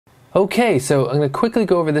Okay, so I'm going to quickly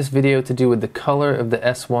go over this video to do with the color of the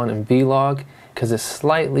S1 and Vlog, because it's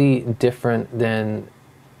slightly different than,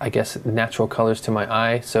 I guess, natural colors to my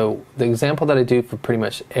eye. So the example that I do for pretty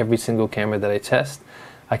much every single camera that I test,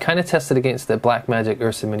 I kind of test it against the Blackmagic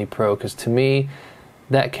Ursa Mini Pro, because to me,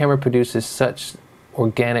 that camera produces such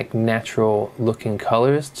organic, natural looking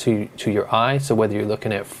colors to your eye. So whether you're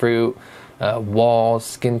looking at fruit, walls,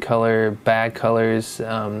 skin color, bag colors,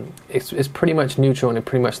 it's pretty much neutral, and it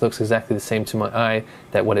pretty much looks exactly the same to my eye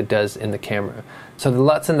that what it does in the camera. So the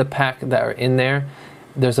LUTs in the pack that are in there,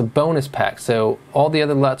 there's a bonus pack. So all the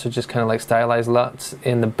other LUTs are just kind of like stylized LUTs,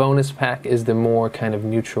 and the bonus pack is the more kind of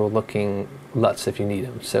neutral looking LUTs if you need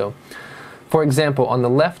them. So for example, on the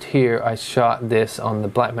left here, I shot this on the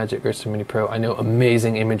Blackmagic Ursa Mini Pro. I know,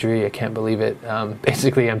 amazing imagery, I can't believe it.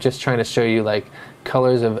 Basically, I'm just trying to show you like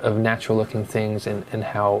colors of natural looking things and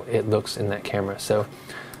how it looks in that camera. So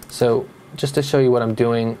just to show you what I'm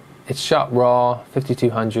doing, it's shot raw,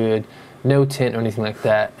 5200, no tint or anything like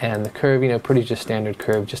that, and the curve, pretty just standard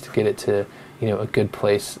curve just to get it to, a good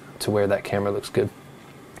place to where that camera looks good.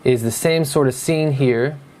 It is the same sort of scene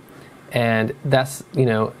here. And that's,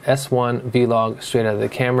 S1 Vlog straight out of the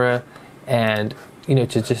camera, and, to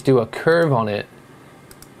just do a curve on it,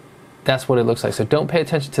 that's what it looks like. So don't pay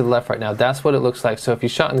attention to the left right now. That's what it looks like. So if you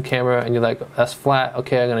shot in the camera and you're like, that's flat,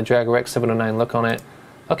 okay, I'm going to drag a Rec 709 look on it.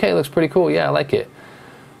 Okay, it looks pretty cool. Yeah, I like it.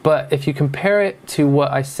 But if you compare it to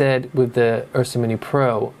what I said with the Ursa Mini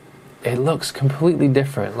Pro, it looks completely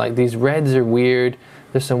different. Like, these reds are weird.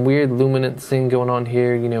 There's some weird luminance thing going on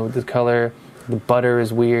here, with the color. The butter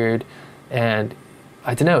is weird, and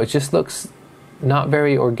I don't know, it just looks not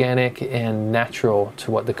very organic and natural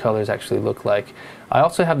to what the colors actually look like. I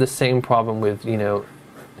also have the same problem with,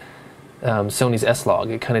 Sony's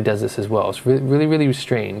S-Log. It kind of does this as well. It's really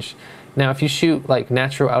strange. Now, if you shoot like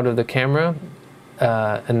natural out of the camera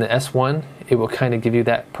and the S1, it will kind of give you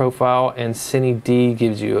that profile, and Cine D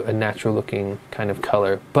gives you a natural looking kind of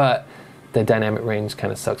color, but the dynamic range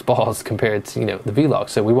kind of sucks balls compared to, the Vlog.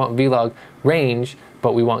 So we want Vlog range,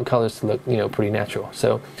 but we want colors to look, pretty natural.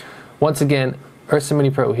 So once again, Ursa Mini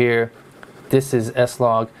Pro here. This is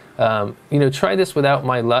S-Log. Try this without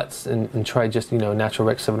my LUTs and try just, natural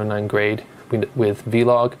Rec 709 grade with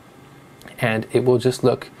Vlog, and it will just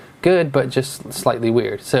look good, but just slightly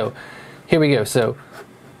weird. So here we go. So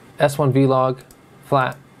S1 Vlog,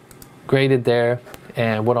 flat, graded there.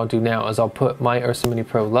 And what I'll do now is I'll put my Ursa Mini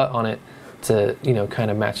Pro LUT on it to, kind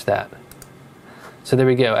of match that. So there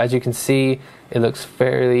we go. As you can see, it looks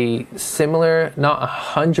fairly similar, not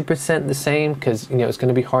 100% the same, because, it's going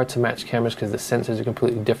to be hard to match cameras because the sensors are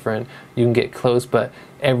completely different. You can get close, but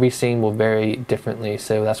every scene will vary differently.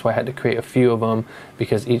 So that's why I had to create a few of them,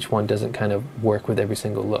 because each one doesn't kind of work with every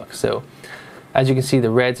single look. So as you can see, the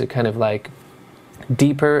reds are kind of like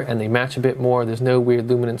deeper and they match a bit more. There's no weird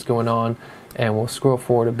luminance going on. And we'll scroll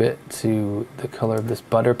forward a bit to the color of this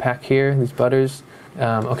butter pack here, these butters.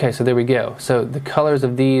 Okay, so there we go. So the colors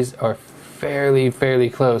of these are fairly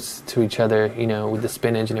close to each other, with the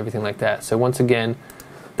spinach and everything like that. So once again,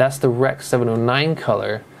 that's the Rec 709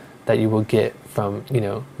 color that you will get from,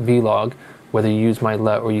 Vlog, whether you use my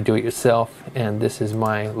LUT or you do it yourself. And this is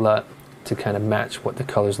my LUT to kind of match what the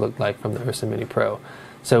colors look like from the Ursa Mini Pro.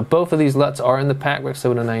 So both of these LUTs are in the pack, Rec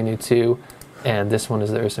 709 U2. And this one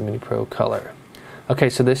is the Ursa Mini Pro color.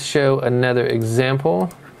 Okay, so let's show another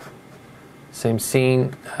example. Same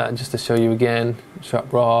scene, just to show you again.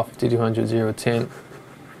 Shot raw, 5200, zero tint,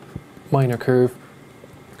 minor curve.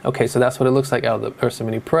 Okay, so that's what it looks like out of the Ursa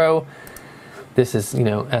Mini Pro. This is,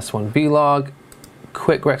 S1 Vlog.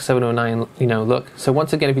 Quick Rec 709, look. So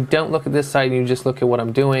once again, if you don't look at this side and you just look at what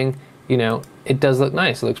I'm doing, it does look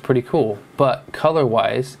nice. It looks pretty cool. But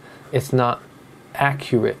color-wise, it's not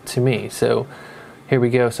accurate to me. So here we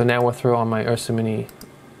go. So now we'll throw on my Ursa Mini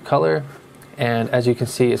color, and as you can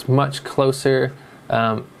see, it's much closer,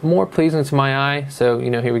 more pleasing to my eye. So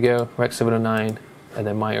here we go, Rec 709, and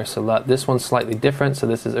then my Ursa LUT. This one's slightly different, so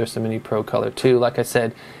this is Ursa Mini Pro color 2. Like I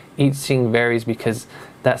said, each scene varies because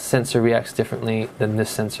that sensor reacts differently than this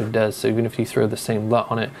sensor does. So even if you throw the same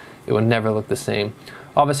LUT on it, it will never look the same.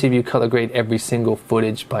 Obviously, if you color grade every single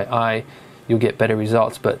footage by eye, you'll get better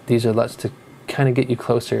results, but these are LUTs to kind of get you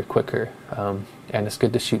closer quicker, and it's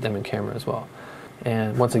good to shoot them in camera as well.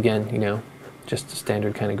 And once again, just a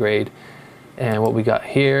standard kind of grade. And what we got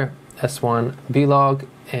here, S1 Vlog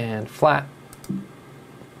and flat,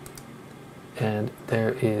 and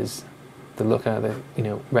there is the look out of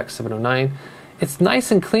the Rec 709. It's nice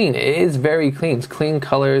and clean. It is very clean. It's clean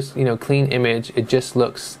colors, clean image. It just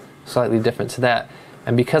looks slightly different to that.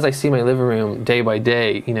 And because I see my living room day by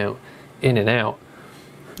day, in and out,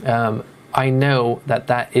 I know that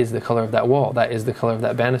that is the color of that wall, that is the color of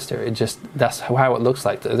that banister. That's how it looks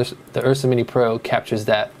like. The Ursa Mini Pro captures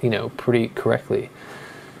that, you know, pretty correctly.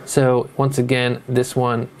 So once again, this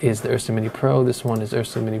one is the Ursa Mini Pro, this one is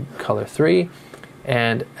Ursa Mini Color 3,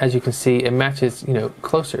 and as you can see, it matches, you know,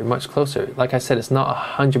 closer, much closer. Like I said, it's not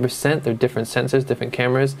 100%, they're different sensors, different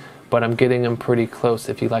cameras, but I'm getting them pretty close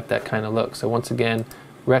if you like that kind of look. So once again,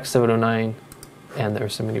 Rec 709 and the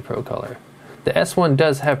Ursa Mini Pro color. The S1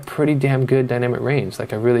 does have pretty damn good dynamic range,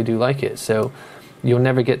 like I really do like it, so you'll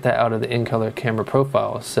never get that out of the in-color camera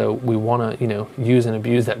profile, so we want to, you know, use and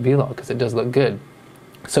abuse that V-Log because it does look good.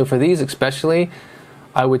 So for these especially,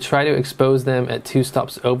 I would try to expose them at 2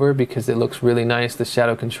 stops over because it looks really nice, the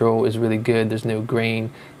shadow control is really good, there's no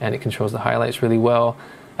grain, and it controls the highlights really well.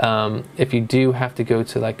 If you do have to go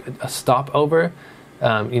to like a stop over,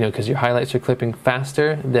 you know, because your highlights are clipping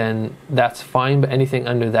faster, then that's fine, but anything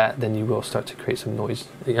under that, then you will start to create some noise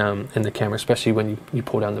in the camera, especially when you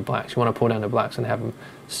pull down the blacks. You want to pull down the blacks and have them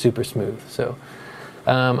super smooth. So,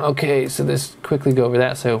 okay, so let's quickly go over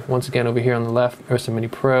that. So once again, over here on the left, Ursa Mini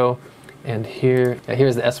Pro, and here's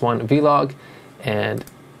the S1 V-Log, and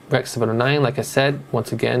Rec 709, like I said,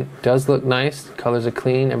 once again, does look nice. Colors are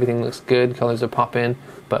clean, everything looks good, colors are popping,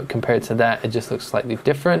 but compared to that, it just looks slightly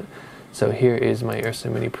different. So here is my Ursa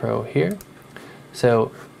Mini Pro here.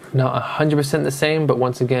 So not 100% the same, but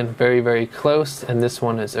once again, very, very close. And this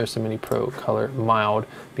one is Ursa Mini Pro Color Mild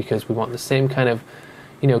because we want the same kind of,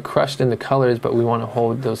 you know, crushed in the colors, but we want to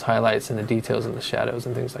hold those highlights and the details and the shadows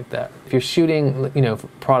and things like that. If you're shooting, you know,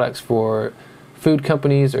 products for food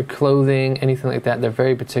companies or clothing, anything like that, they're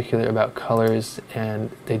very particular about colors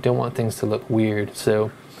and they don't want things to look weird.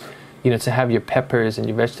 So, you know, to have your peppers and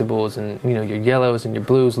your vegetables and, you know, your yellows and your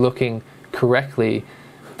blues looking correctly,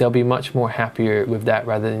 they'll be much more happier with that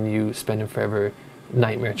rather than you spending forever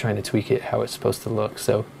nightmare trying to tweak it how it's supposed to look.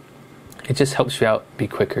 So it just helps you out be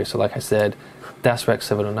quicker. So like I said, that's Rec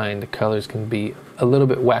 709. The colors can be a little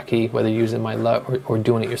bit wacky, whether you're using my LUT or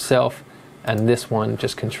doing it yourself. And this one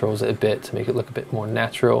just controls it a bit to make it look a bit more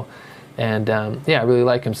natural. And yeah, I really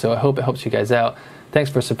like them. So I hope it helps you guys out. Thanks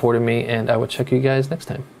for supporting me, and I will check you guys next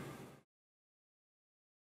time.